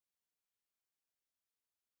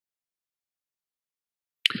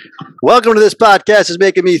Welcome to this podcast. Is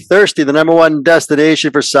making me thirsty. The number one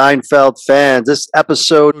destination for Seinfeld fans. This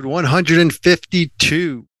episode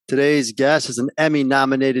 152. Today's guest is an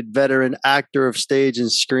Emmy-nominated veteran actor of stage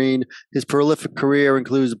and screen. His prolific career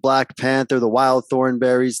includes Black Panther, The Wild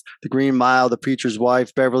Thornberries, The Green Mile, The Preacher's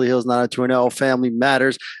Wife, Beverly Hills 90210, Family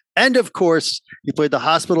Matters, and of course, he played the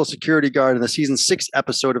hospital security guard in the season 6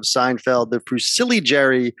 episode of Seinfeld, the Fusilli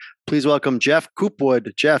Jerry. Please welcome Jeff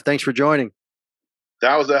Coopwood. Jeff, thanks for joining.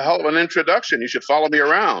 That was a hell of an introduction. You should follow me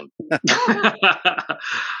around.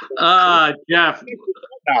 Jeff.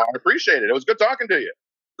 I appreciate it. It was good talking to you.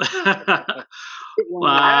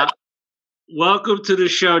 Welcome to the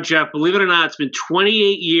show, Jeff. Believe it or not, it's been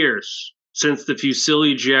 28 years since the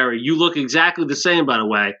Fusilli Jerry. You look exactly the same, by the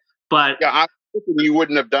way. But yeah, I'm hoping you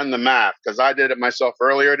wouldn't have done the math because I did it myself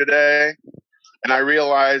earlier today, and I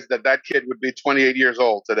realized that kid would be 28 years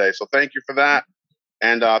old today. So thank you for that.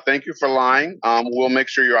 And thank you for lying. We'll make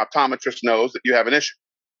sure your optometrist knows that you have an issue.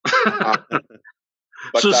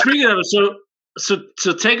 So speaking of it, so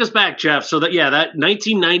take us back, Jeff. So that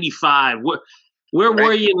 1995. Where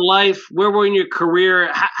were you in life? Where were you in your career?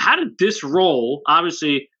 How did this role?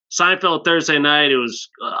 Obviously, Seinfeld Thursday night. It was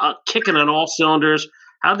kicking on all cylinders.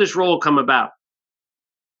 How did this role come about?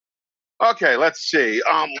 Okay, let's see.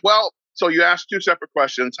 So you asked two separate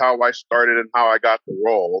questions: how I started and how I got the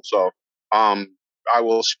role. So, I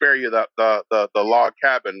will spare you the log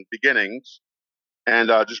cabin beginnings and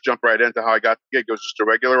just jump right into how I got the gig. It was just a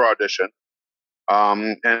regular audition.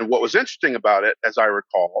 And what was interesting about it, as I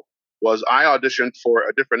recall, was I auditioned for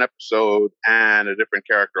a different episode and a different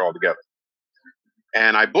character altogether.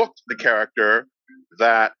 And I booked the character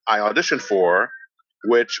that I auditioned for,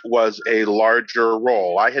 which was a larger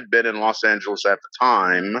role. I had been in Los Angeles at the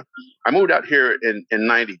time. I moved out here in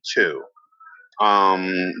 1992.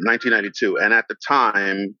 And at the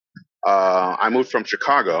time, I moved from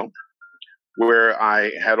Chicago, where I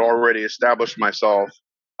had already established myself.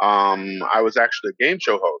 I was actually a game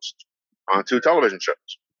show host on 2 television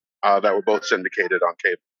shows that were both syndicated on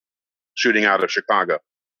cable, shooting out of Chicago.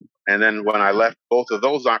 And then when I left both of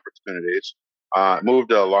those opportunities, moved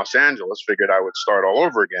to Los Angeles, figured I would start all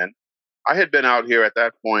over again. I had been out here at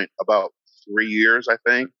that point about 3 years, I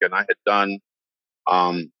think, and I had done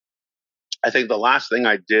I think the last thing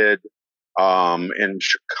I did in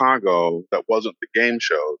Chicago that wasn't the game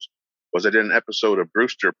shows was I did an episode of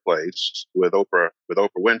Brewster Place with Oprah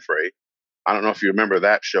Winfrey. I don't know if you remember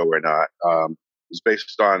that show or not. It was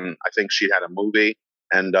based on, I think she had a movie,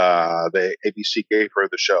 and the ABC gave her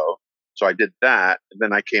the show. So I did that, and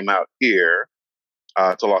then I came out here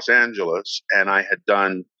to Los Angeles, and I had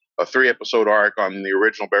done a 3-episode arc on the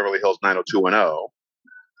original Beverly Hills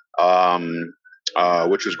 90210,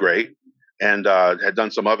 which was great. And had done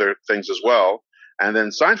some other things as well. And then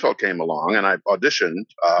Seinfeld came along, and I auditioned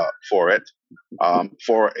for it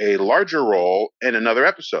for a larger role in another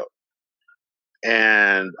episode.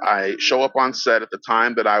 And I show up on set at the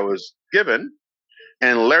time that I was given,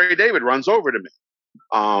 and Larry David runs over to me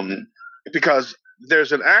because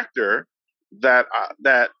there's an actor that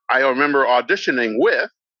I remember auditioning with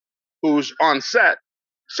who's on set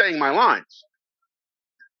saying my lines.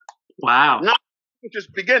 Wow. Not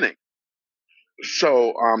just beginning.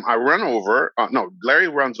 So I run over. Larry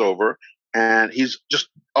runs over, and he's just,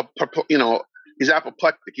 he's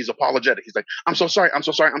apoplectic. He's apologetic. He's like, "I'm so sorry. I'm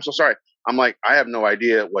so sorry. I'm so sorry." I'm like, "I have no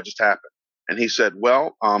idea what just happened." And he said,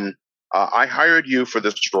 "Well, I hired you for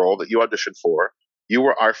this role that you auditioned for. You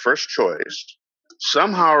were our first choice.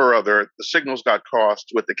 Somehow or other, the signals got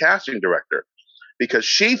crossed with the casting director because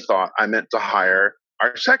she thought I meant to hire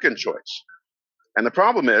our second choice. And the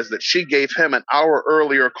problem is that she gave him an hour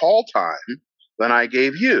earlier call time than I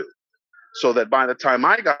gave you, so that by the time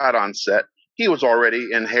I got on set, he was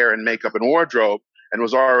already in hair and makeup and wardrobe and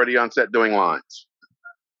was already on set doing lines."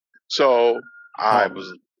 So I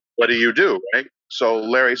was, what do you do, right? So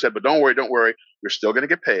Larry said, "But don't worry. You're still going to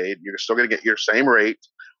get paid. You're still going to get your same rate.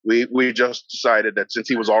 We just decided that since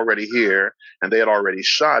he was already here and they had already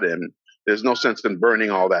shot him, there's no sense in burning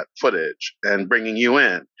all that footage and bringing you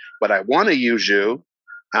in. But I want to use you.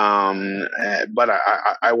 But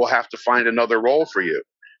I will have to find another role for you."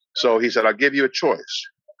 So he said, "I'll give you a choice.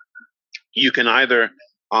 You can either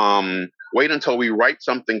wait until we write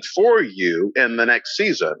something for you in the next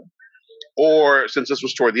season, or since this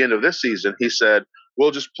was toward the end of this season, he said,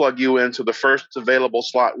 we'll just plug you into the first available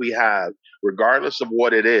slot we have, regardless of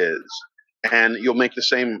what it is, and you'll make the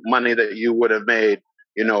same money that you would have made,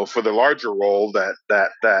 for the larger role that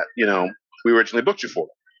we originally booked you for."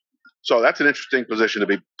 So that's an interesting position to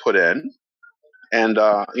be put in. And,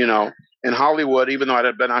 in Hollywood, even though I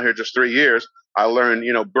had been out here just 3 years, I learned,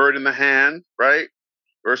 bird in the hand, right?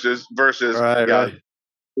 versus Right.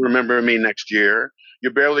 remember me next year.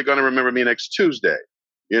 You're barely going to remember me next Tuesday.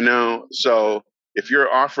 So if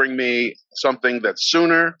you're offering me something that's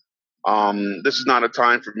sooner, this is not a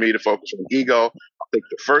time for me to focus on ego. I'll take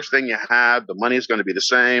the first thing you have. The money is going to be the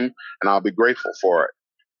same, and I'll be grateful for it.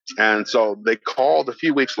 And so they called a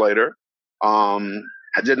few weeks later.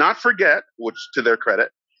 I did not forget, which to their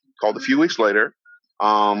credit, called a few weeks later.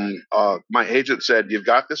 My agent said, "You've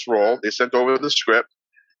got this role." They sent over the script,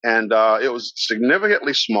 and it was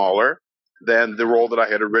significantly smaller than the role that I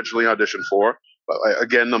had originally auditioned for. But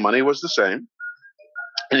again, the money was the same.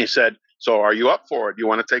 And he said, "So are you up for it? You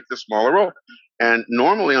want to take this smaller role?" And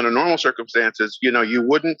normally, under normal circumstances, you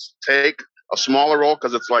wouldn't take a smaller role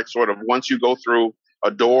because it's like sort of once you go through a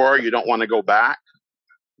door, you don't want to go back.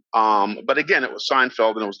 But again, it was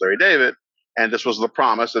Seinfeld and it was Larry David. And this was the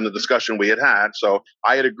promise and the discussion we had had. So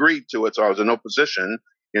I had agreed to it. So I was in no position,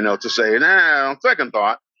 to say, on second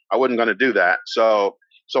thought, I wasn't going to do that. So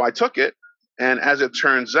I took it. And as it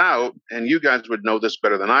turns out, and you guys would know this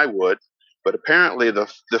better than I would, but apparently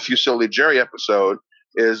the Fusilli Jerry episode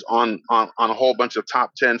is on a whole bunch of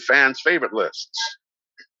top 10 fans' favorite lists.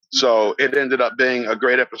 So it ended up being a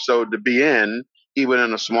great episode to be in, even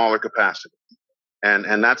in a smaller capacity.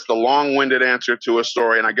 And that's the long-winded answer to a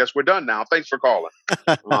story. And I guess we're done now. Thanks for calling.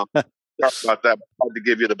 Sorry about that. I had to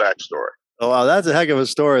give you the backstory. Oh, wow, that's a heck of a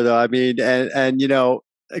story, though. I mean, and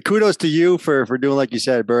kudos to you for doing, like you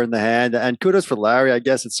said, burn the hand, and kudos for Larry, I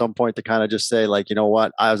guess, at some point to kind of just say, like, you know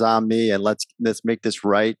what, I was on me, and let's make this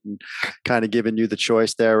right, and kind of giving you the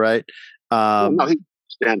choice there, right? No, he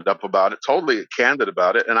stand up about it, totally candid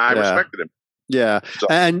about it, and I respected him. Yeah, so.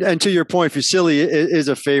 And to your point, Fusilli is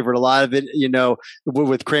a favorite. A lot of it,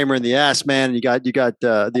 with Kramer and the Ass Man. You got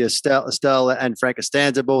the Estelle and Frank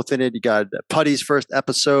Costanza both in it. You got Putty's first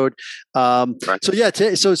episode. Right. So yeah,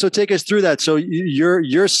 so take us through that. So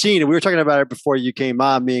your scene, and we were talking about it before you came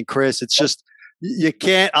on, me and Chris. It's just you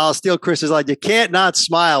can't. I'll steal Chris's line. You can't not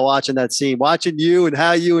smile watching that scene, watching you and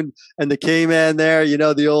how you and the K-Man there.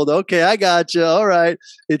 The old, okay, I got you. All right,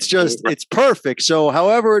 it's just it's perfect. So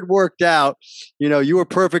however it worked out, you were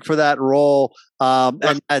perfect for that role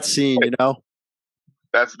and that scene.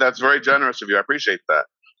 That's very generous of you. I appreciate that.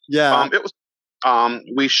 Yeah, it was.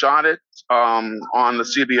 We shot it on the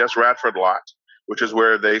CBS Radford lot, which is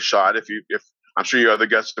where they shot. If I'm sure your other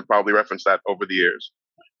guests have probably referenced that over the years.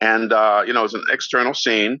 And, it was an external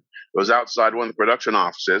scene. It was outside one of the production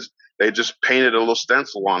offices. They just painted a little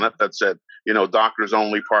stencil on it that said, doctors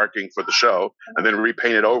only parking for the show, and then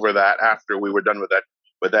repainted over that after we were done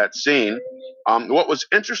with that scene. What was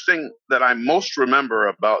interesting that I most remember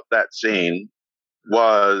about that scene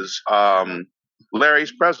was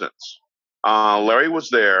Larry's presence. Larry was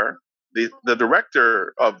there. The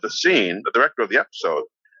director of the scene, the director of the episode,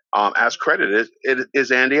 as credited, is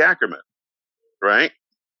Andy Ackerman, right?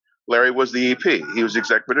 Larry was the EP. He was the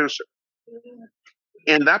exec producer.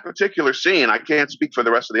 In that particular scene, I can't speak for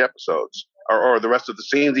the rest of the episodes or the rest of the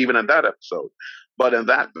scenes, even in that episode. But in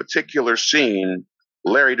that particular scene,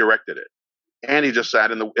 Larry directed it. And he just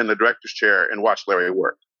sat in the director's chair and watched Larry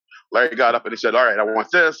work. Larry got up and he said, "All right, I want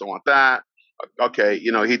this, I want that." Okay,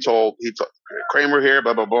 he told Kramer here,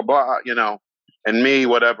 blah, blah, blah, blah, and me,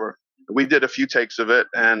 whatever. We did a few takes of it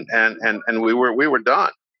and we were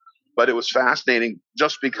done. But it was fascinating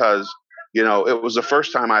just because, it was the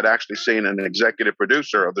first time I'd actually seen an executive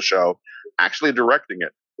producer of the show actually directing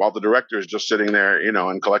it while the director is just sitting there,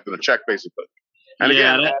 and collecting a check, basically. And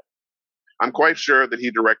again, I'm quite sure that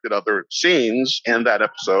he directed other scenes in that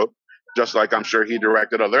episode, just like I'm sure he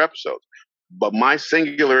directed other episodes. But my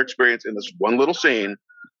singular experience in this one little scene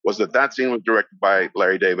was that scene was directed by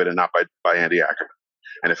Larry David and not by Andy Ackerman.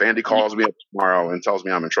 And if Andy calls me up tomorrow and tells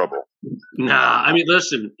me I'm in trouble. Nah, I mean,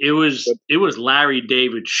 listen, it was Larry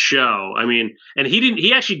David's show. I mean, and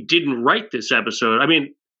he actually didn't write this episode. I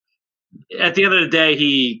mean, at the end of the day,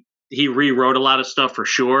 he rewrote a lot of stuff for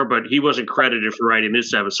sure, but he wasn't credited for writing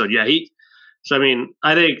this episode. Yeah, so I mean,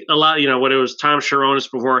 I think a lot, when it was Tom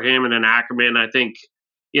Sharonis before him and then Ackerman, I think,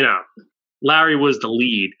 Larry was the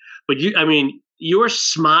lead. But your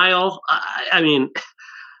smile, I mean,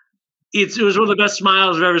 it was one of the best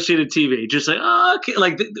smiles I've ever seen on TV. Just like, oh, okay.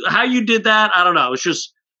 Like how you did that, I don't know. It's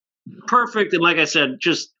just perfect. And like I said,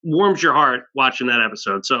 just warms your heart watching that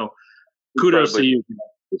episode. So kudos to you.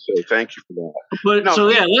 Thank you for that.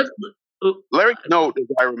 But Larry's note, as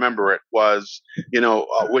I remember it, was,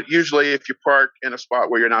 usually if you park in a spot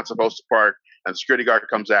where you're not supposed to park and the security guard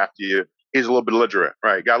comes after you, he's a little bit belligerent,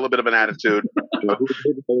 right? Got a little bit of an attitude.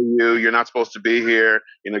 You're not supposed to be here.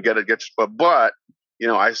 But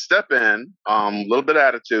I step in, a little bit of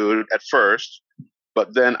attitude at first,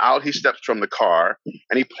 But then out he steps from the car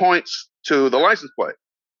and he points to the license plate.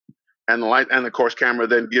 And the course camera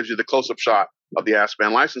then gives you the close-up shot of the Ass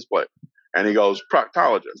Man license plate. And he goes,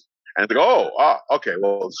 Proctologist. And they go, okay,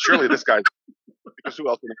 well, surely this guy, because who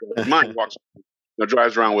else in his mind walks,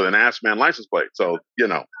 drives around with an Ass Man license plate. So,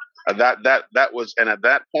 that was, and at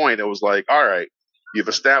that point, it was like, all right, you've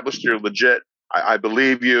established you're legit. I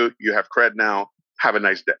believe you. You have cred now. Have a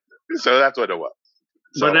nice day. So that's what it was.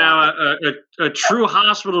 So, but now a true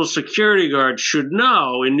hospital security guard should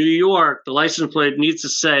know in New York, the license plate needs to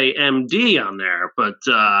say MD on there. But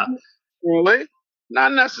really?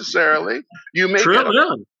 Not necessarily. You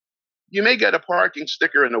may get a parking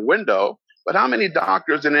sticker in the window, but how many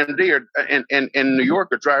doctors and MD are in New York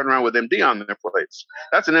are driving around with MD on their plates?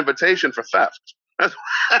 That's an invitation for theft. That's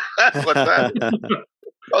what that is.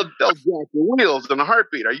 They'll jack your wheels in a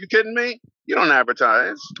heartbeat. Are you kidding me? You don't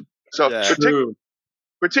advertise. So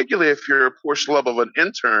particularly if you're a poor schlub of an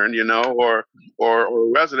intern, or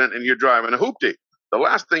a resident, and you're driving a hoopty, the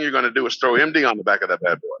last thing you're going to do is throw MD on the back of that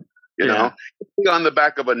bad boy. You know, on the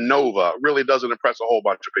back of a Nova really doesn't impress a whole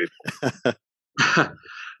bunch of people.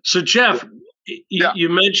 So Jeff, you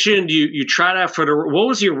mentioned you tried out for what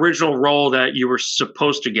was the original role that you were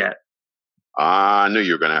supposed to get? I knew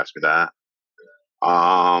you were going to ask me that.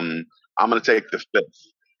 I'm going to take the fifth.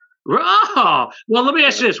 Oh, well, let me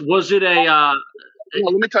ask you this. Was it a...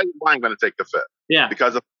 Well, let me tell you why I'm going to take the fifth. Yeah.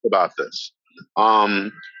 Because about this.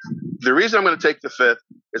 The reason I'm going to take the fifth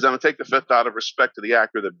is I'm going to take the fifth out of respect to the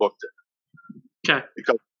actor that booked it. Okay.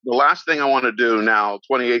 Because the last thing I want to do now,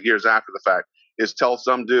 28 years after the fact, is tell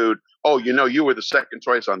some dude, you were the second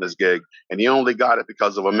choice on this gig and you only got it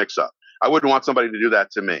because of a mix-up. I wouldn't want somebody to do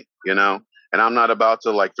that to me, and I'm not about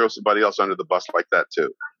to throw somebody else under the bus like that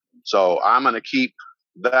too. So I'm going to keep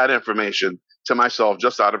that information to myself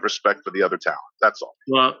just out of respect for the other talent. That's all.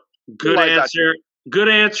 Well, good answer. Good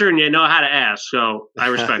answer, and you know how to ask, so I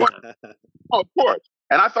respect that. Oh, of course.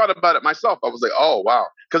 And I thought about it myself. I was like, oh, wow.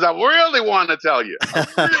 Because I really want to tell you.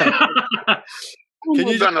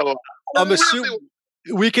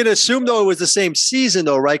 We can assume, though, it was the same season,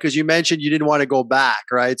 though, right? Because you mentioned you didn't want to go back,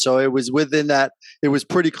 right? So it was within that. It was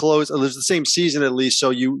pretty close. It was the same season, at least.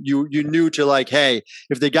 So you knew to hey,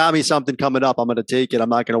 if they got me something coming up, I'm going to take it. I'm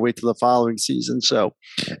not going to wait till the following season. So,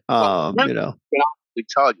 I can honestly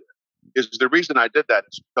tell you is the reason I did that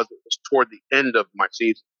is because it was toward the end of my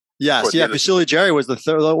season. Yes, yeah. Fusilli Jerry was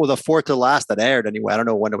the fourth to last that aired anyway. I don't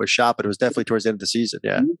know when it was shot, but it was definitely towards the end of the season.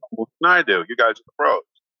 Yeah, I do. You guys are the pros.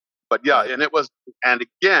 But yeah, and it was, and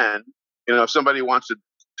again, if somebody wants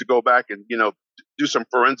to go back and do some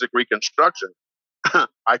forensic reconstruction,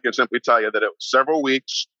 I can simply tell you that it was several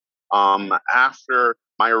weeks after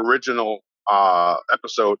my original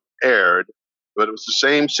episode aired, but it was the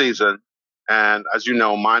same season, and as you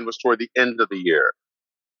know, mine was toward the end of the year,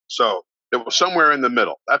 so it was somewhere in the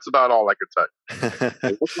middle. That's about all I could tell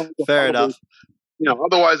you. Fair enough.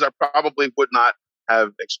 Otherwise, I probably would not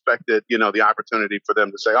have expected, the opportunity for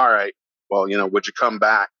them to say, all right, well, would you come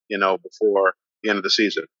back, before the end of the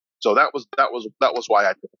season? So that was why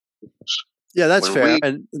I did it. Yeah, that's fair.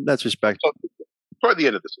 And that's respectful. Toward the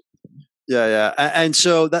end of the season. Yeah. And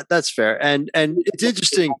so that's fair. And it's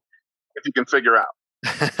interesting. If you can figure out.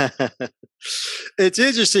 It's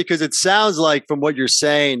interesting because it sounds like from what you're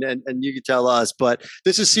saying, and you can tell us, but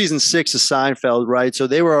this is season 6 of Seinfeld, right? So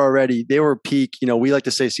they were peak. We like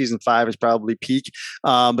to say season 5 is probably peak,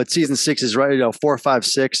 but season 6 is right. 4, 5,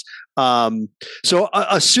 6. So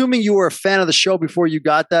assuming you were a fan of the show before you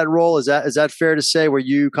got that role, is that fair to say? Were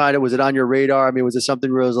you was it on your radar? I mean, was it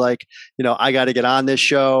something where it was like, I got to get on this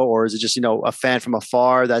show, or is it just a fan from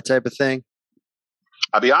afar, that type of thing?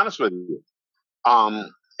 I'll be honest with you.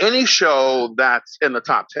 Any show that's in the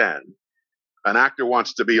top 10, an actor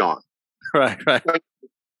wants to be on. Right.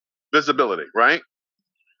 Visibility, right?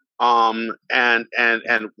 And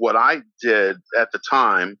what I did at the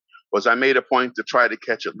time was I made a point to try to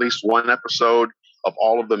catch at least one episode of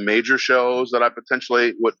all of the major shows that I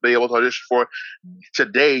potentially would be able to audition for.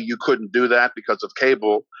 Today, you couldn't do that because of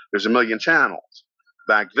cable. There's a million channels.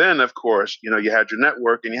 Back then, of course, you had your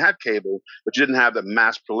network and you had cable, but you didn't have the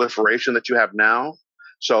mass proliferation that you have now.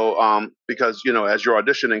 So, because, as you're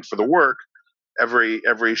auditioning for the work, every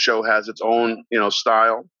show has its own,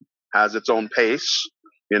 style, has its own pace,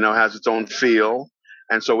 has its own feel.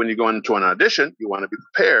 And so when you go into an audition, you want to be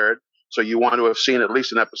prepared. So you want to have seen at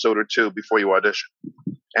least an episode or two before you audition.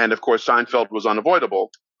 And of course, Seinfeld was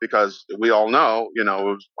unavoidable because we all know, it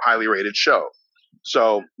was a highly rated show.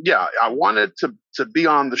 So yeah, I wanted to be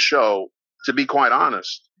on the show, to be quite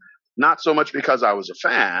honest, not so much because I was a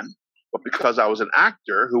fan, but because I was an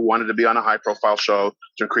actor who wanted to be on a high-profile show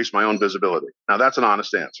to increase my own visibility. Now, that's an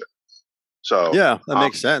honest answer. So yeah, that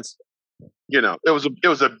makes sense. You know, it was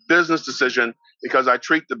a business decision because I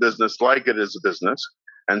treat the business like it is a business.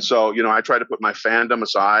 And so, you know, I try to put my fandom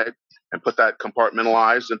aside and put that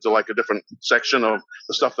compartmentalized into like a different section of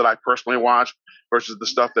the stuff that I personally watch versus the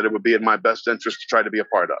stuff that it would be in my best interest to try to be a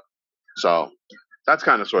part of. So that's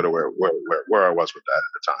kind of sort of where I was with that at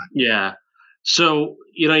the time. Yeah. So,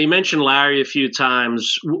 you know, you mentioned Larry a few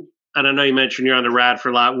times, and I know you mentioned you're on the Rad for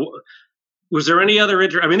a lot. Was there any other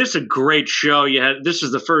I mean, this is a great show. This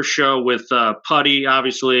is the first show with Putty,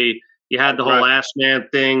 obviously. You had the whole Last Man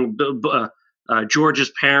thing.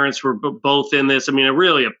 George's parents were both in this. I mean,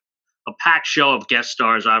 really a packed show of guest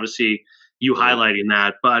stars, obviously, you highlighting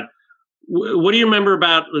that. But what do you remember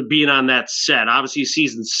about being on that set? Obviously,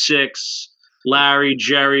 season 6, Larry,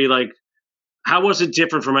 Jerry, like, how was it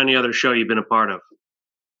different from any other show you've been a part of?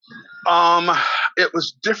 It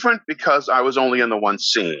was different because I was only in the one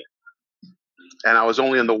scene. And I was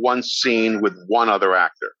only in the one scene with one other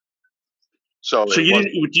actor. So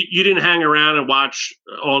you didn't hang around and watch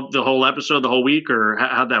the whole episode, the whole week, or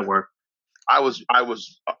how'd that work? I was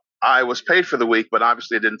paid for the week, but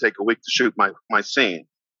obviously it didn't take a week to shoot my scene.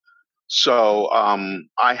 So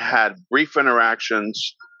I had brief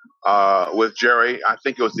interactions with Jerry. I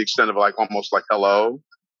think it was the extent of like almost like hello,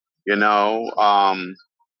 you know,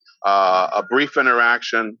 a brief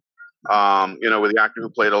interaction, you know, with the actor who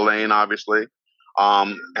played Elaine, obviously.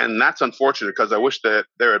 And that's unfortunate because I wish that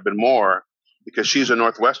there had been more, because she's a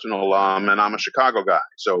Northwestern alum and I'm a Chicago guy.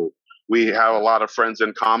 So we have a lot of friends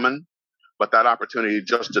in common, but that opportunity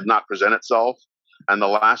just did not present itself. And the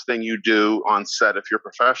last thing you do on set, if you're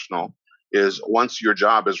professional, is once your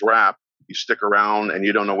job is wrapped, you stick around and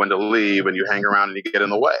you don't know when to leave, and you hang around and you get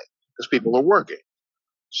in the way because people are working.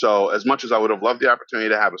 So as much as I would have loved the opportunity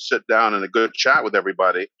to have a sit down and a good chat with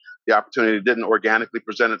everybody, the opportunity didn't organically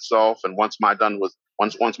present itself. And once my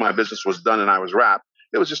business was done and I was wrapped,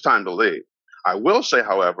 it was just time to leave. I will say,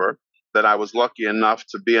 however, that I was lucky enough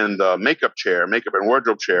to be in the makeup and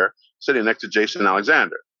wardrobe chair, sitting next to Jason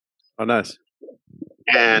Alexander. Oh, nice.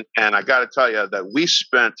 And I got to tell you that we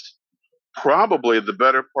spent probably the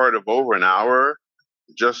better part of over an hour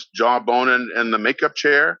just jawboning in the makeup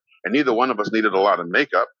chair, and neither one of us needed a lot of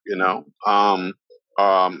makeup, you know. And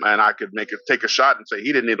I could take a shot and say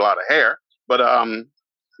he didn't need a lot of hair, but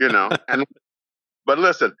you know. But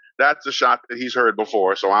listen, that's a shot that he's heard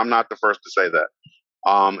before, so I'm not the first to say that.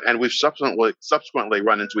 And we've subsequently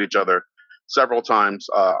run into each other several times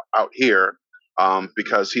out here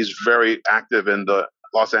because he's very active in the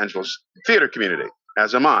Los Angeles theater community,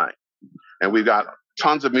 as am I. And we've got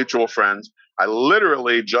tons of mutual friends. I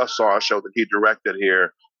literally just saw a show that he directed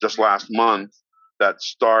here just last month that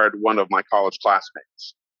starred one of my college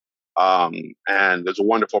classmates. And it's a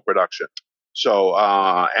wonderful production. So,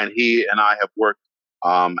 and he and I have worked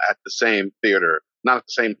at the same theater, not at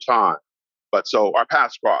the same time, but so our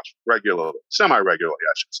paths cross regularly, semi-regularly,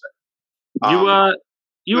 I should say.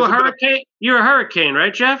 You're a hurricane,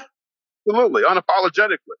 right, Jeff? Absolutely,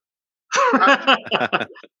 unapologetically.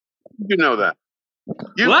 You know that.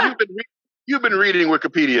 You've been reading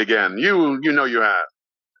Wikipedia again. You know you have.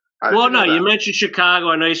 You mentioned Chicago.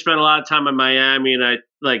 I know you spent a lot of time in Miami, and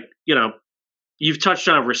you've touched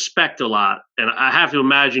on respect a lot, and I have to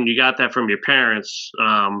imagine you got that from your parents.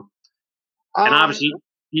 And obviously,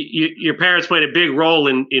 your parents played a big role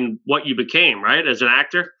in what you became, right, as an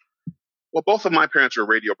actor. Well, both of my parents are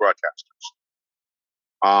radio broadcasters.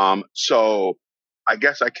 So I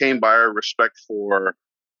guess I came by a respect for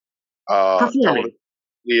television,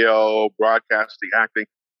 video, broadcasting, acting,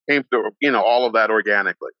 came through, all of that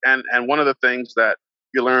organically. And one of the things that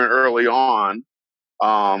you learn early on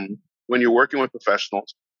when you're working with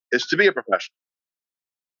professionals is to be a professional.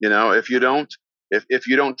 If you don't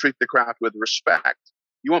treat the craft with respect,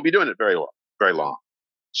 you won't be doing it very long.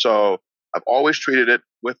 So I've always treated it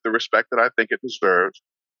with the respect that I think it deserves.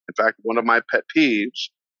 In fact, one of my pet peeves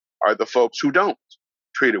are the folks who don't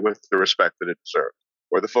treat it with the respect that it deserves,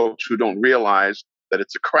 or the folks who don't realize that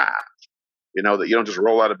it's a craft. That you don't just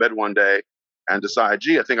roll out of bed one day and decide,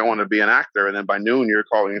 gee, I think I want to be an actor, and then by noon you're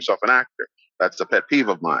calling yourself an actor. That's a pet peeve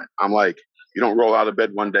of mine. I'm like, you don't roll out of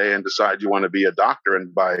bed one day and decide you want to be a doctor,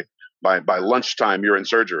 and by lunchtime you're in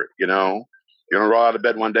surgery. You don't roll out of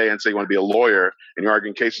bed one day and say you want to be a lawyer and you're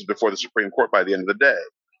arguing cases before the Supreme Court by the end of the day.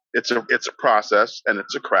 It's a process and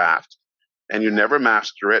it's a craft, and you never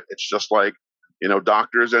master it. It's just like,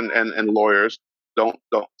 doctors and lawyers don't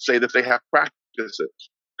say that they have practices.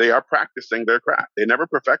 They are practicing their craft. They never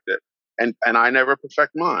perfect it. And I never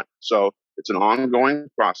perfect mine. So it's an ongoing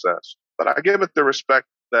process, but I give it the respect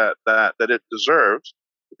that it deserves.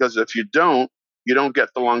 Because if you don't get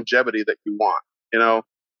the longevity that you want. You know,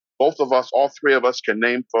 both of us, all three of us, can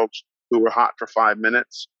name folks who were hot for 5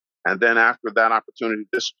 minutes, and then after that opportunity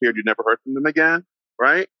disappeared, you never heard from them again,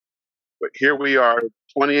 right? But here we are,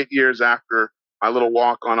 28 years after my little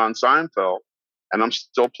walk on Seinfeld, and I'm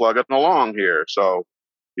still plugging along here. So,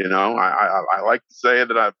 you know, I like to say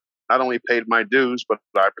that I've not only paid my dues, but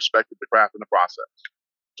I've respected the craft and the process.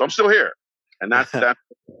 So I'm still here, and that's the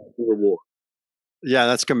reward. Yeah,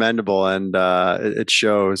 that's commendable, and it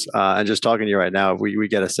shows. And just talking to you right now, we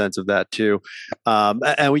get a sense of that too.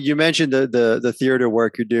 And you mentioned the theater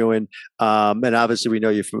work you're doing, and obviously we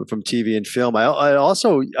know you from TV and film. I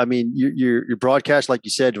also, I mean, you broadcast, like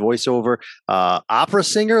you said, voiceover, opera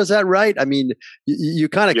singer. Is that right? I mean, you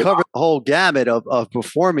kind of cover the whole gamut of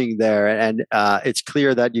performing there, and it's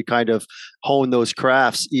clear that you kind of hone those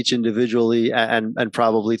crafts each individually, and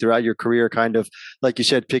probably throughout your career, kind of like you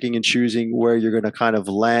said, picking and choosing where you're going to kind of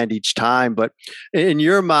land each time. But in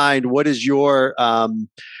your mind, what is your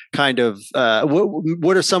kind of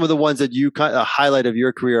what are some of the ones that you kind of highlight of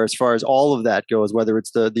your career as far as all of that goes, whether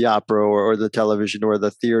it's the opera or the television or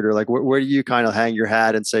the theater? Like where do you kind of hang your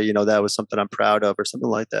hat and say, you know, that was something I'm proud of or something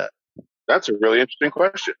like that? That's a really interesting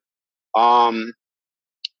question.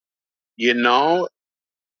 You know,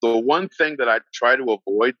 the one thing that I try to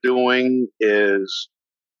avoid doing is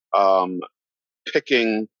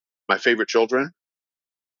picking my favorite children,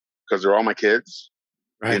 because they're all my kids,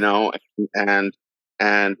 right. You know, and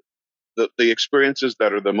the experiences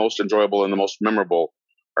that are the most enjoyable and the most memorable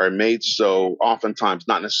are made so oftentimes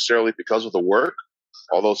not necessarily because of the work,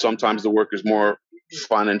 although sometimes the work is more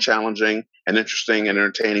fun and challenging and interesting and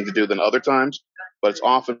entertaining to do than other times, but it's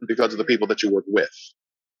often because of the people that you work with,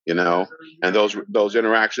 you know, and those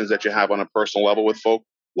interactions that you have on a personal level with folk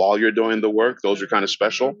while you're doing the work, those are kind of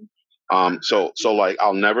special. So like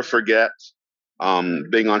I'll never forget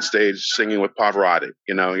being on stage singing with Pavarotti.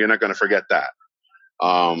 You know, you're not going to forget that.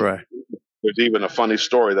 Right. There's even a funny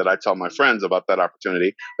story that I tell my friends about that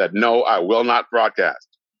opportunity that no, I will not broadcast.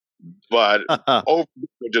 But over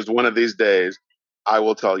just one of these days, I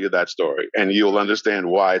will tell you that story, and you'll understand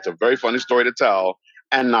why it's a very funny story to tell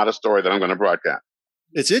and not a story that I'm going to broadcast.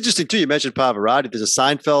 It's interesting, too. You mentioned Pavarotti. There's a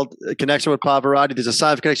Seinfeld connection with Pavarotti. There's a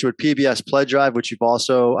Seinfeld connection with PBS Pledge Drive, which you've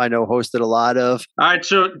also, I know, hosted a lot of. All right.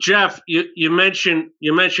 So, Jeff, you mentioned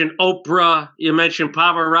Oprah. You mentioned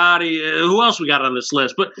Pavarotti. Who else we got on this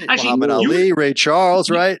list? But actually, Muhammad Ali, Ray Charles,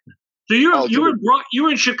 right? So you were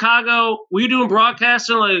in Chicago. Were you doing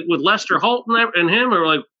broadcasting like with Lester Holt and him, or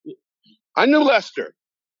like? I knew Lester.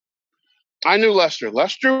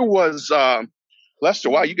 Lester was Lester.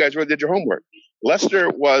 Wow, you guys really did your homework. Lester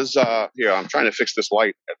was here. I'm trying to fix this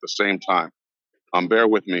light at the same time. Bear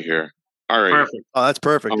with me here. All right. Perfect. Oh, that's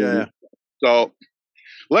perfect. Yeah. So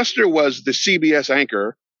Lester was the CBS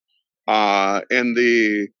anchor in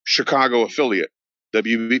the Chicago affiliate,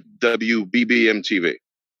 WBBM-TV,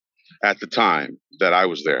 at the time that I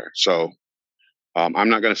was there. So I'm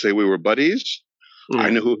not going to say we were buddies. I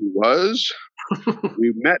knew who he was.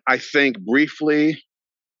 We met, I think, briefly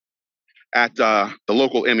at the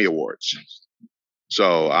local Emmy Awards.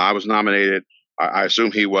 So I was nominated. I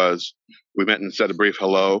assume he was. We met and said a brief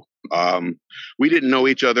hello. We didn't know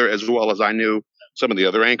each other as well as I knew some of the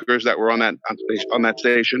other anchors that were on that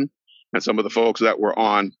station, and some of the folks that were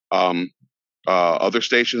on other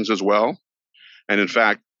stations as well. And in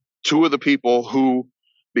fact, two of the people who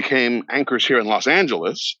became anchors here in Los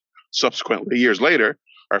Angeles subsequently, years later,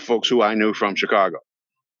 are folks who I knew from Chicago.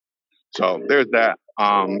 So there's that.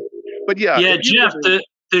 But yeah, Jeff,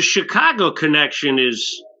 the Chicago connection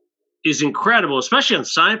is incredible, especially on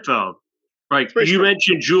Seinfeld. Right, you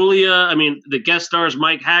mentioned Julia. I mean, the guest stars: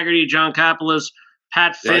 Mike Haggerty, John Kapoulas,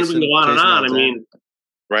 Pat Finn. We go on and on. I mean,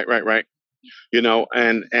 right. You know,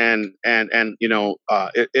 and you know,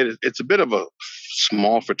 it's a bit of a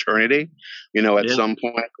small fraternity. You know, at some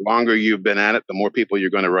point, the longer you've been at it, the more people you're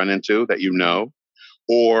going to run into that you know,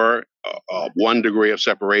 or one degree of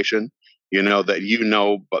separation. You know, that you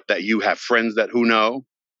know, but that you have friends that who know.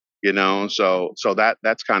 You know, so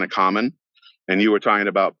that's kind of common. And you were talking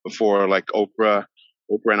about before, like Oprah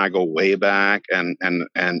and I go way back, and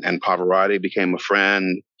Pavarotti became a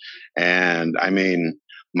friend. And I mean,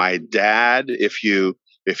 my dad, if you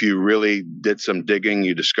really did some digging,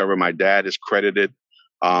 you discover my dad is credited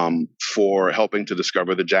for helping to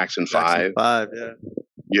discover the Jackson 5. Yeah.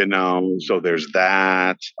 You know, so there's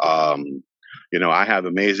that. You know, I have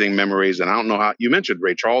amazing memories, and I don't know how you mentioned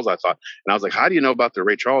Ray Charles. I thought, and I was like, how do you know about the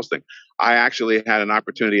Ray Charles thing? I actually had an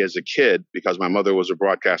opportunity as a kid, because my mother was a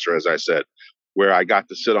broadcaster, as I said, where I got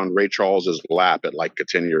to sit on Ray Charles's lap at like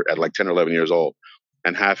 10 or 11 years old.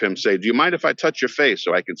 and have him say, "Do you mind if I touch your face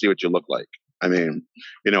so I can see what you look like?" I mean,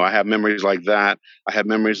 I have memories like that. I have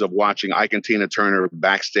memories of watching Ike and Tina Turner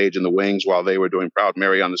backstage in the wings while they were doing Proud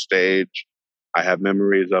Mary on the stage. I have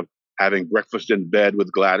memories of having breakfast in bed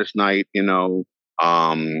with Gladys Knight,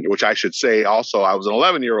 which I should say also, I was an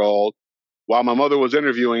 11-year-old while my mother was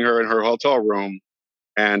interviewing her in her hotel room,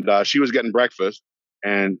 and she was getting breakfast.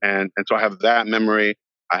 And so I have that memory.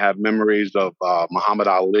 I have memories of Muhammad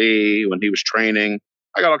Ali when he was training.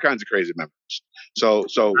 I got all kinds of crazy memories. So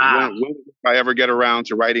when I ever get around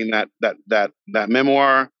to writing that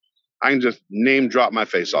memoir, I can just name drop my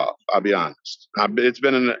face off. I'll be honest. It's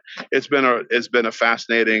been a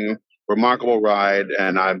fascinating, remarkable ride,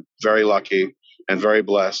 and I'm very lucky and very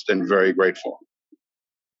blessed and very grateful.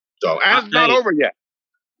 So, and it's not over yet.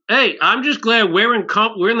 Hey, I'm just glad we're in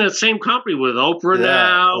the same company with Oprah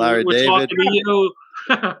now. Larry we're David. talking to you.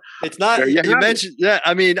 It's not. You mentioned. Yeah,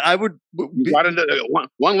 I mean, I would. You got into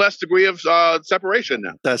one less degree of separation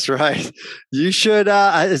now. That's right. You should.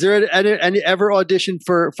 Is there any ever audition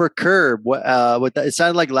for Curb? What that? It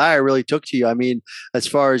sounded like Larry really took to you. I mean, as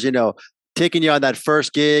far as taking you on that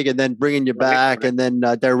first gig and then bringing you back, and then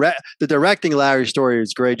the directing Larry's story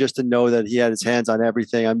is great. Just to know that he had his hands on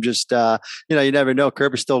everything. I'm just, you never know.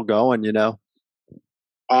 Curb is still going.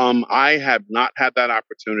 I have not had that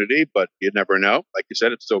opportunity, but you never know. Like you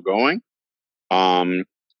said, it's still going. And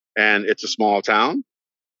it's a small town.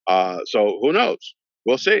 So who knows?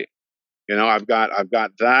 We'll see. I've got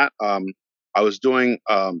that. I was doing,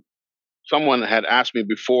 someone had asked me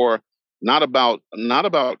before, not about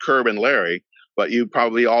Curb and Larry, but you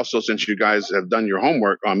probably also, since you guys have done your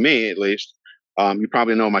homework on me, at least, you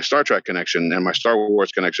probably know my Star Trek connection and my Star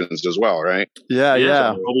Wars connections as well, right?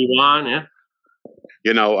 Yeah. Obi-Wan, yeah.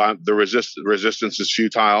 The resistance is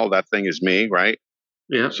futile. That thing is me, right?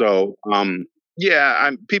 Yeah. So,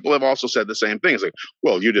 people have also said the same thing. It's like,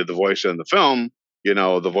 well, you did the voice in the film,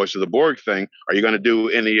 the voice of the Borg thing. Are you going to do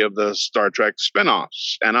any of the Star Trek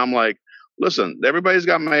spinoffs? And I'm like, listen, everybody's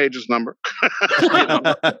got my agent's number. You're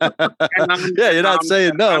not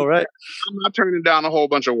saying no, right? I'm not turning down a whole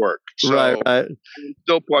bunch of work. So right. I'm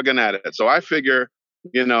still plugging at it. So I figure,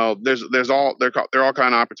 there are all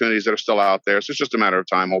kind of opportunities that are still out there. So it's just a matter of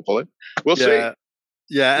time, hopefully. We'll see.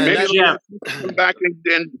 Yeah. Maybe you'll come back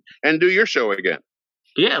and do your show again.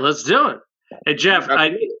 Yeah, let's do it. Hey, Jeff,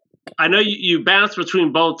 I know you bounce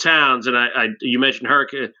between both towns, and you mentioned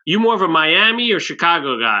Hurricane. You more of a Miami or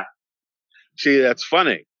Chicago guy? See, that's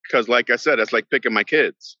funny because, like I said, it's like picking my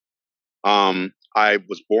kids. I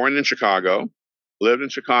was born in Chicago, lived in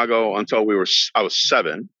Chicago until I was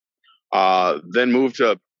 7. Then moved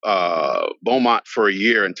to Beaumont for a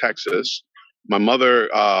year in Texas. My mother,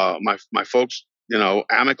 my folks,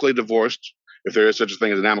 amicably divorced, if there is such a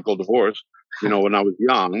thing as an amicable divorce, when I was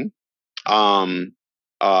young. And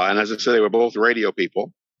as I said, they were both radio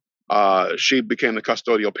people. She became the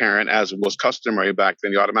custodial parent, as was customary back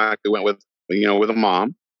then. You automatically went with a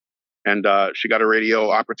mom. And she got a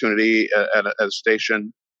radio opportunity at a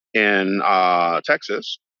station in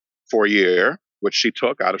Texas for a year, which she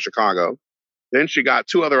took out of Chicago. Then she got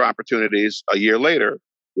 2 other opportunities a year later.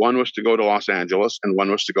 One was to go to Los Angeles and one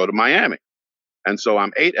was to go to Miami. And so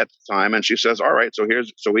I'm 8 at the time. And she says, all right, so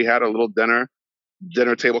we had a little dinner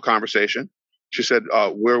table conversation. She said,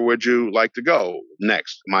 where would you like to go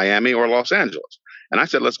next, Miami or Los Angeles? And I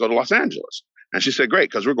said, let's go to Los Angeles. And she said, great,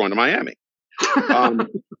 because we're going to Miami.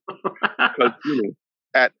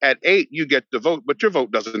 At 8, you get to vote, but your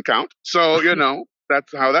vote doesn't count. So,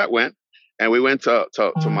 that's how that went. And we went to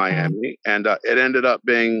Miami, and it ended up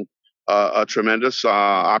being a tremendous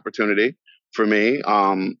opportunity for me.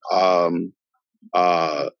 It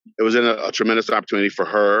was a tremendous opportunity for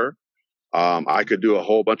her. I could do a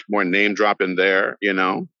whole bunch more name dropping there,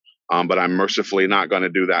 but I'm mercifully not going to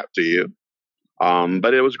do that to you.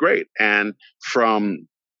 But it was great. And from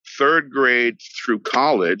 3rd grade through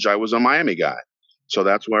college, I was a Miami guy. So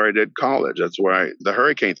that's where I did college. That's where the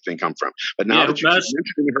hurricane thing come from. But now that you keep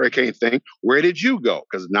mentioning the hurricane thing, where did you go?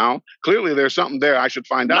 Because now clearly there's something there I should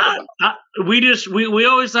find out about. We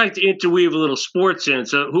always like to interweave a little sports in.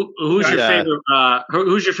 So who's your favorite?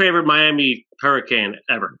 Who's your favorite Miami Hurricane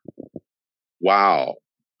ever? Wow,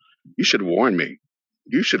 you should warn me.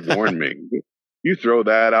 You should warn me. You throw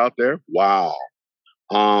that out there. Wow.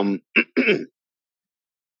 I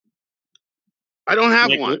don't have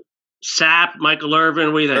one. Sap, Michael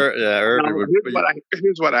Irvin, what do you think? Irvin.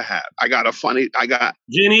 Here's what I had. I got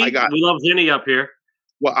Vinny. We love Vinny up here.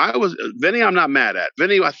 Well, Vinny. I'm not mad at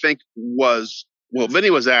Vinny. I think Vinny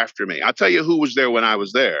was after me. I'll tell you who was there when I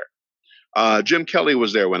was there. Jim Kelly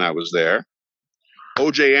was there when I was there.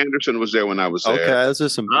 O.J. Anderson was there when I was there. Okay, those are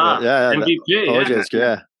some MVP. OJ's,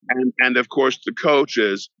 yeah. And of course, the coach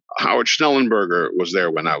is Howard Schnellenberger was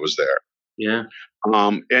there when I was there. Yeah.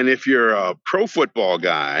 And if you're a pro football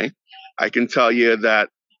guy, I can tell you that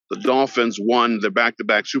the Dolphins won the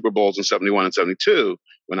back-to-back Super Bowls in 71 and 72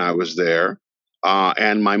 when I was there.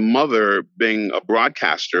 And my mother, being a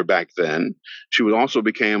broadcaster back then, she also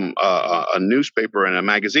became a newspaper and a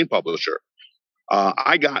magazine publisher.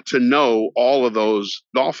 I got to know all of those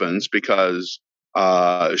Dolphins because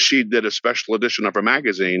she did a special edition of her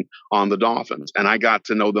magazine on the Dolphins, and I got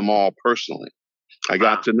to know them all personally. I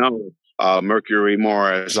got to know Mercury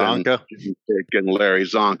Morris Zonka. and Larry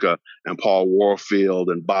Zonka and Paul Warfield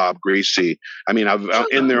and Bob Greasy. I mean, I'm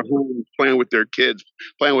in their homes playing with their kids,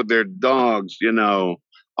 playing with their dogs,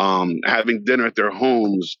 having dinner at their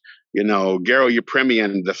homes. Garo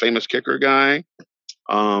Yepremian, the famous kicker guy,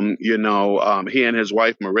 he and his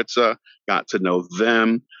wife Maritza, got to know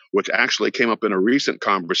them, which actually came up in a recent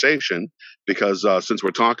conversation because since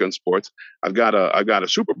we're talking sports, I've got a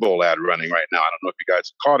Super Bowl ad running right now. I don't know if you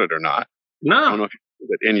guys caught it or not. No. I don't know if you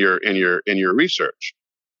did it in your research,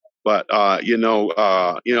 but obviously you know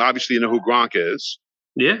who Gronk is.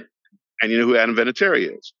 Yeah. And you know who Adam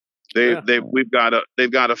Vinatieri is. They've got a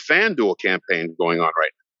FanDuel campaign going on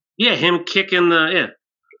right now. Yeah, him kicking the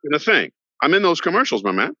thing. I'm in those commercials,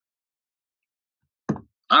 my man.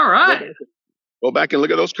 All right. Go back and look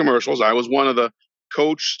at those commercials. I was one of the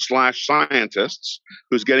coach/scientists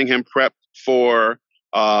who's getting him prepped for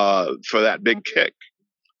that big kick.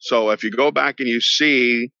 So if you go back and you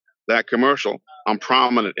see that commercial, I'm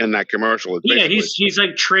prominent in that commercial. Yeah, he's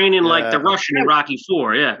like training like the Russian in Rocky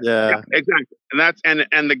IV. Yeah, exactly.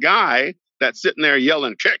 And the guy that's sitting there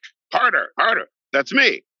yelling, "Kick harder, harder." That's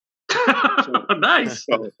me. Nice.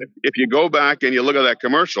 So if you go back and you look at that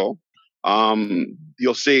commercial,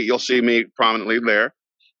 you'll see me prominently there.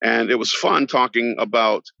 And it was fun talking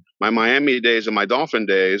about my Miami days and my Dolphin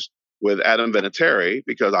days with Adam Vinatieri,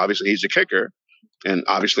 because obviously he's a kicker. And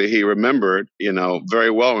obviously he remembered,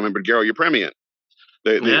 very well remembered Garo Yepremian.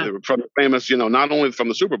 From the famous, not only from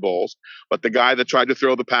the Super Bowls, but the guy that tried to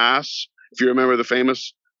throw the pass. If you remember the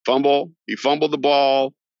famous fumble, he fumbled the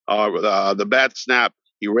ball, the bad snap,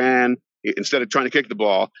 he ran. Instead of trying to kick the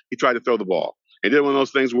ball, he tried to throw the ball. He did one of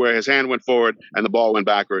those things where his hand went forward and the ball went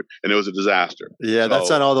backward, and it was a disaster. Yeah,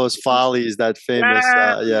 that's on all those follies, that famous.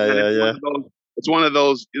 It's one of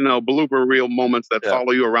those, blooper reel moments that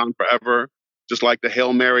follow you around forever. Just like the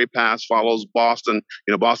Hail Mary pass follows Boston,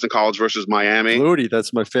 Boston College versus Miami. Flutie,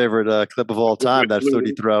 that's my favorite clip of all time, that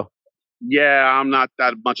Flutie throw. Yeah, I'm not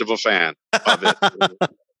that much of a fan of it.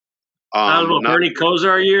 Bernie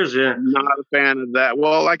Kosar years, yeah. Not a fan of that.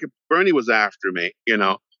 Well, like if Bernie was after me,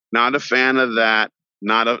 not a fan of that.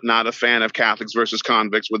 Not a fan of Catholics versus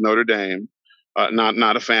convicts with Notre Dame.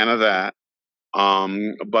 Not a fan of that.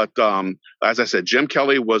 But as I said, Jim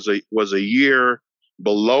Kelly was a year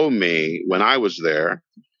below me when I was there,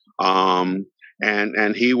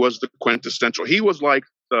 and he was the quintessential. He was like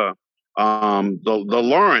the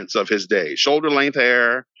Lawrence of his day. Shoulder length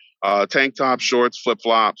hair, tank top, shorts, flip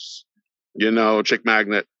flops. Chick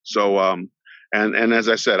magnet. So, and as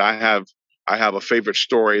I said, I have a favorite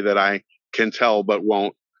story that I can tell but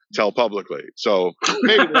won't tell publicly. So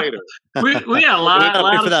maybe later. we got a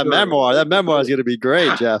lot for that memoir. That memoir is going to be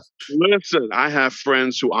great, Jeff. Listen, I have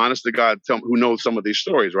friends who, honest to God, who know some of these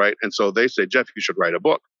stories, right? And so they say, Jeff, you should write a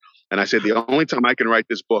book. And I said, the only time I can write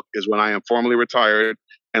this book is when I am formally retired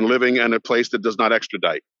and living in a place that does not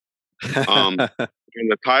extradite. And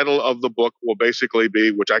the title of the book will basically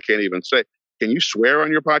be, which I can't even say. Can you swear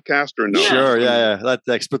on your podcast or no? Sure, yeah. That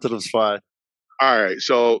expletive's fine. All right,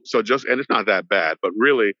 so just, and it's not that bad, but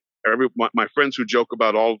really, my friends who joke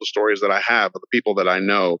about all of the stories that I have of the people that I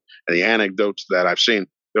know and the anecdotes that I've seen,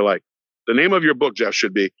 they're like, the name of your book, Jeff,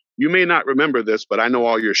 should be, "You may not remember this, but I know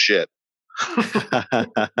all your shit."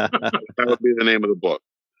 That would be the name of the book,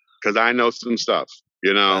 because I know some stuff,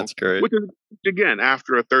 That's great. Which is, again,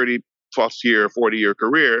 after a 30-plus year, 40-year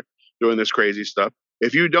career doing this crazy stuff,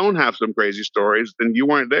 if you don't have some crazy stories, then you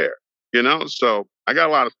weren't there, So I got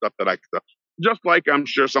a lot of stuff that I could, just like I'm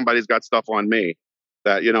sure somebody's got stuff on me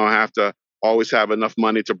that, I have to always have enough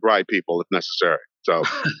money to bribe people if necessary. So,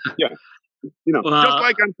 yeah. Just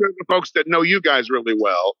like I'm sure the folks that know you guys really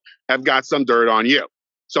well have got some dirt on you.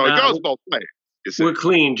 So it goes both ways. We're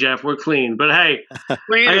clean, Jeff. We're clean. But hey,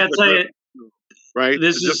 I got to tell you. Right?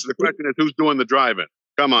 The question is, who's doing the driving?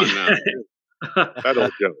 Come on now. That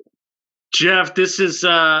old joke. Jeff, this has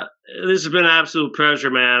been an absolute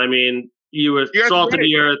pleasure, man. I mean, you were salt of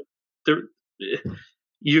the earth.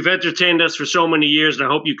 You've entertained us for so many years, and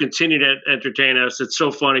I hope you continue to entertain us. It's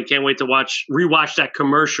so funny. Can't wait to rewatch that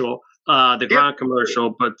commercial, the Grand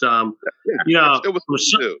commercial. But you know, it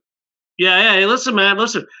was yeah. Hey, listen, man.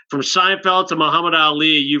 Listen, from Seinfeld to Muhammad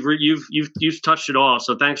Ali, you've touched it all.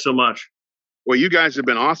 So thanks so much. Well, you guys have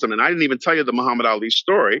been awesome, and I didn't even tell you the Muhammad Ali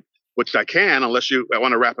story, which I can, unless I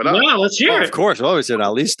want to wrap it up. Yeah, let's hear it. Of course, we'll always hear an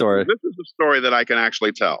Ali story. This is the story that I can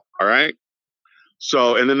actually tell. All right.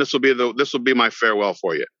 So, and then this will be my farewell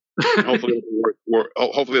for you. Hopefully,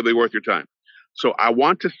 it'll be worth your time. So, I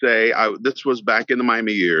want to say this was back in the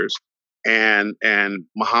Miami years, and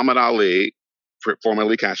Muhammad Ali,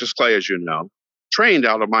 formerly Cassius Clay, as you know, trained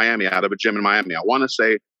out of Miami, out of a gym in Miami. I want to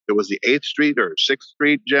say it was the 8th Street or 6th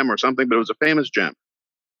Street gym or something, but it was a famous gym.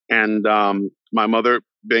 And my mother,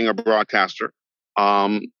 being a broadcaster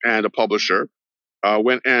and a publisher,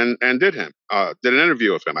 went and did an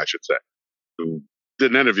interview with him, I should say.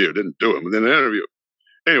 Did an interview, didn't do it, did an interview.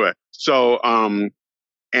 Anyway, so,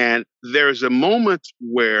 and there's a moment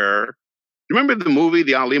where, you remember the movie,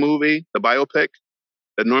 the Ali movie, the biopic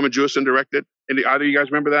that Norman Jewison directed? Either of you guys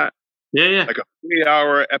remember that? Yeah. Like a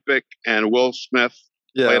 3-hour epic, and Will Smith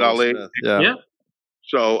played Ali. Smith, yeah.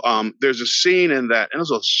 So there's a scene in that, and it was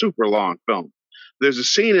a super long film. There's a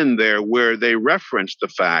scene in there where they reference the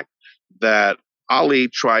fact that Ali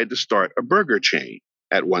tried to start a burger chain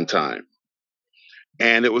at one time.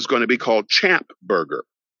 And it was going to be called Champ Burger.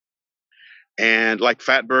 And like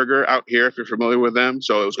Fat Burger out here, if you're familiar with them.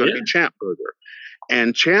 So it was going to be Champ Burger.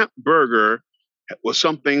 And Champ Burger was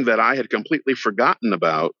something that I had completely forgotten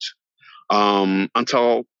about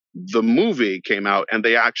until the movie came out and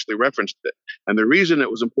they actually referenced it. And the reason it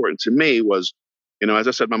was important to me was, as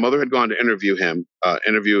I said, my mother had gone to interview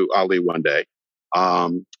Ali one day.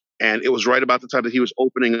 And it was right about the time that he was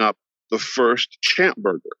opening up the first Champ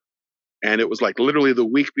Burger. And it was like literally the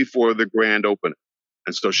week before the grand opening.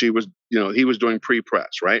 And so she was, he was doing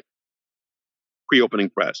pre-press, right?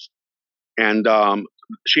 Pre-opening press. And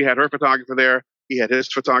she had her photographer there. He had his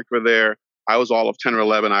photographer there. I was all of 10 or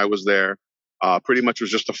 11. I was there. Pretty much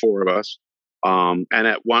was just the 4 of us. And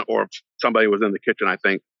or somebody was in the kitchen, I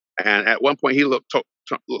think. And at one point he looked at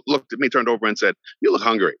me, turned over and said, "You look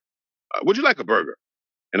hungry. Would you like a burger?"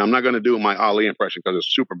 And I'm not going to do my Ali impression because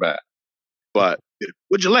it's super bad. But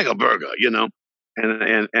would you like a burger? And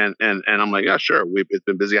I'm like, yeah, sure. It's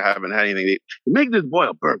been busy. I haven't had anything to eat. Make this boy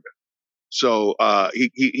a burger. So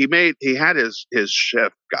he had his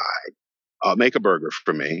chef guy make a burger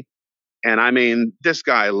for me. And I mean, this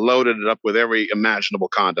guy loaded it up with every imaginable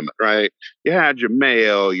condiment, right? You had your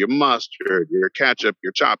mayo, your mustard, your ketchup,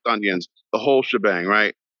 your chopped onions, the whole shebang,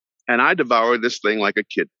 right? And I devoured this thing like a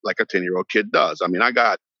kid, like a 10-year-old kid does. I mean, I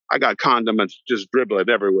got condiments just dribbling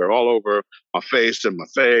everywhere, all over my face, and my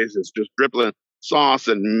face is just dribbling sauce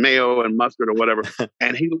and mayo and mustard or whatever.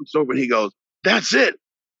 And he looks over and he goes, "That's it.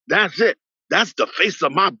 That's it. That's the face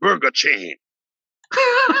of my burger chain."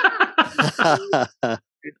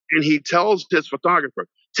 And he tells his photographer,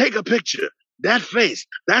 "Take a picture. That face,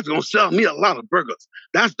 that's going to sell me a lot of burgers.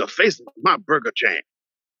 That's the face of my burger chain."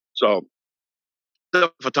 So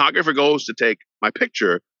the photographer goes to take my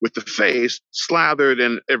picture with the face slathered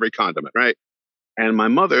in every condiment, right? And my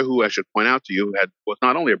mother, who I should point out to you, was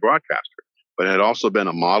not only a broadcaster, but had also been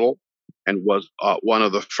a model and was one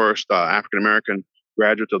of the first African-American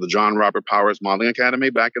graduates of the John Robert Powers Modeling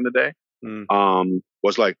Academy back in the day.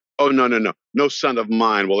 Was like, "Oh, no son of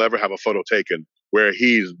mine will ever have a photo taken where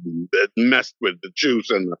he's messed with the juice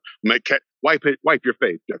and wipe your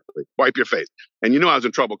face, Jeffrey, wipe your face." And I was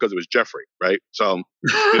in trouble because it was Jeffrey, right? So,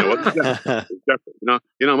 what's Jeffrey?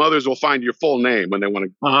 Mothers will find your full name when they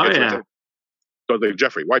want to. So they,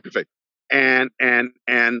 "Jeffrey, wipe your face." And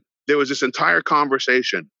there was this entire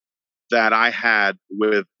conversation that I had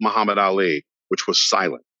with Muhammad Ali, which was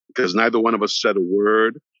silent because neither one of us said a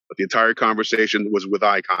word. But the entire conversation was with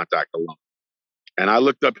eye contact alone. And I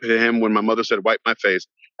looked up at him when my mother said, "Wipe my face."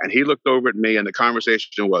 And he looked over at me and the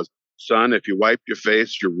conversation was, "Son, if you wipe your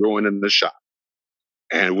face, you're ruining the shot.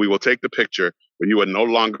 And we will take the picture when you are no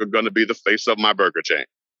longer going to be the face of my burger chain."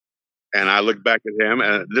 And I looked back at him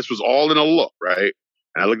and this was all in a look, right?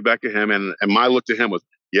 And I looked back at him and my look to him was,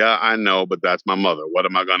 "Yeah, I know, but that's my mother. What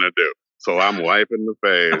am I going to do?" So I'm wiping the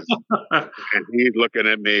face and he's looking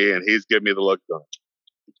at me and he's giving me the look going.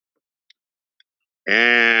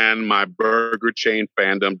 And my burger chain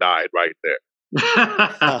fandom died right there.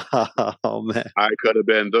 Oh, man. I could have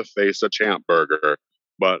been the face of Champ Burger,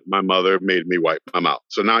 but my mother made me wipe my mouth.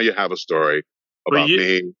 So now you have a story about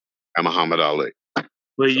me and Muhammad Ali.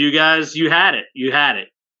 Well, you guys, you had it. We had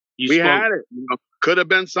it. Could have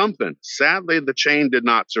been something. Sadly, the chain did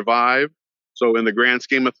not survive. So in the grand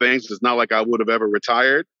scheme of things, it's not like I would have ever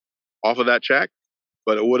retired off of that check,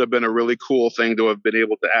 but it would have been a really cool thing to have been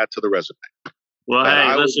able to add to the resume. Well,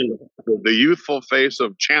 hey, listen. The youthful face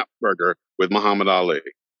of Champ Burger with Muhammad Ali.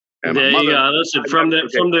 And there you go. Listen,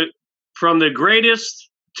 from the greatest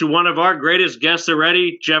to one of our greatest guests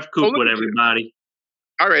already, Jeff Coopwood, everybody.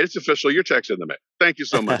 All right, it's official. Your check's in the mail. Thank you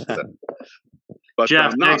so much for that. But,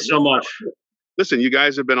 Jeff, thanks so much. Listen, you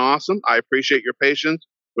guys have been awesome. I appreciate your patience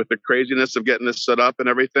with the craziness of getting this set up and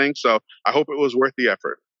everything. So I hope it was worth the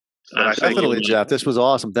effort. Definitely, Jeff. This was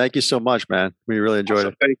awesome. Thank you so much, man. We really enjoyed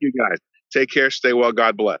it. Thank you, guys. Take care. Stay well.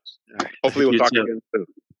 God bless. Hopefully, we'll talk again soon.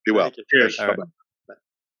 Be well. Cheers. Bye-bye.